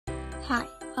Hi,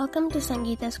 welcome to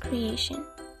Sangeetha's Creation.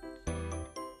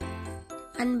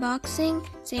 Unboxing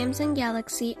Samsung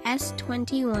Galaxy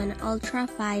S21 Ultra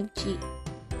 5G.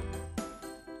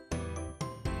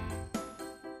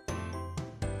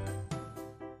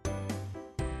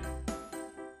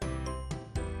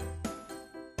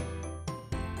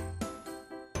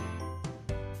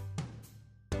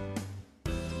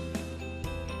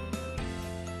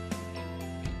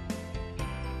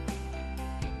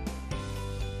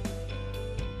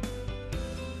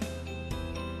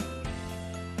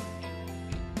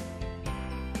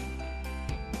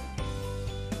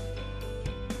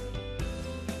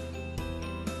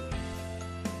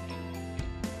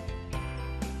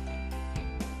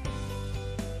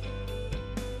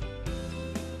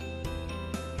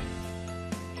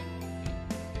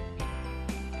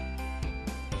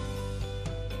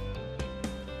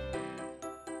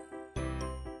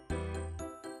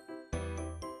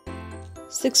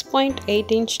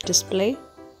 .8-inch display,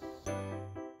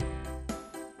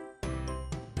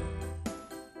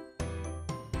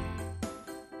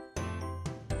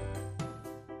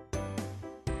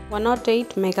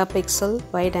 (108 megapixel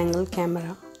wide-angle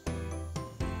camera),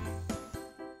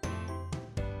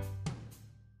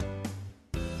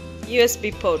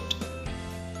 USB port,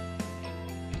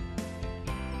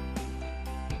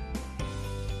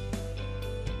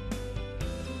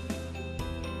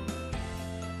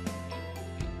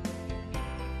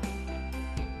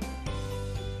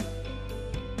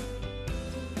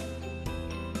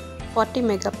 (40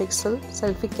 megapixel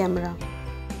selfie camera),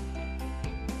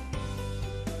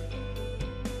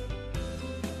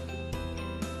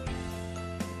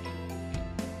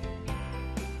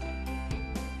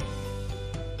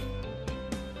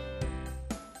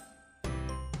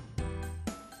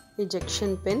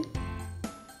 ejection pin,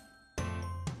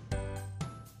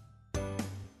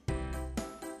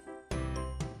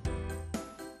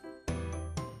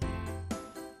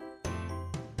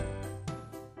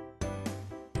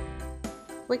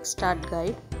 quick start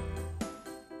guide,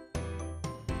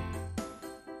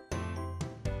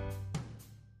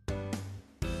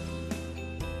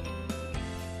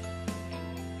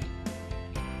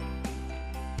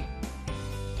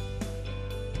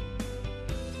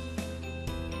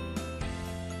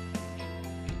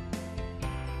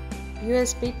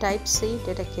 USB Type-C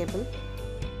data cable,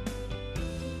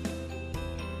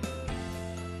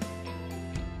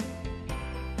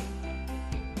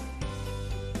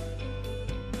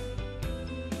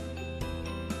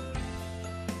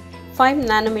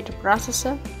 (5nm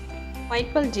processor,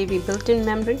 512GB built-in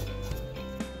memory,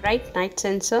 bright night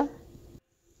sensor,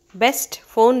 best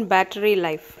phone battery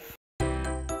life,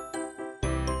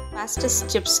 fastest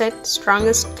chipset,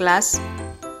 strongest glass,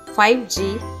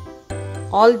 5G,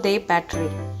 all-day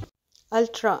battery.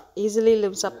 Ultra easily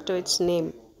lives up to its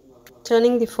name.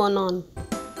 Turning the phone on.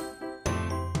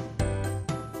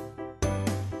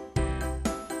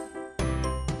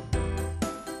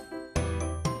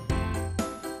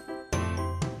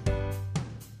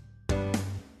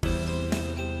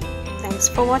 Thanks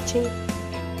for watching.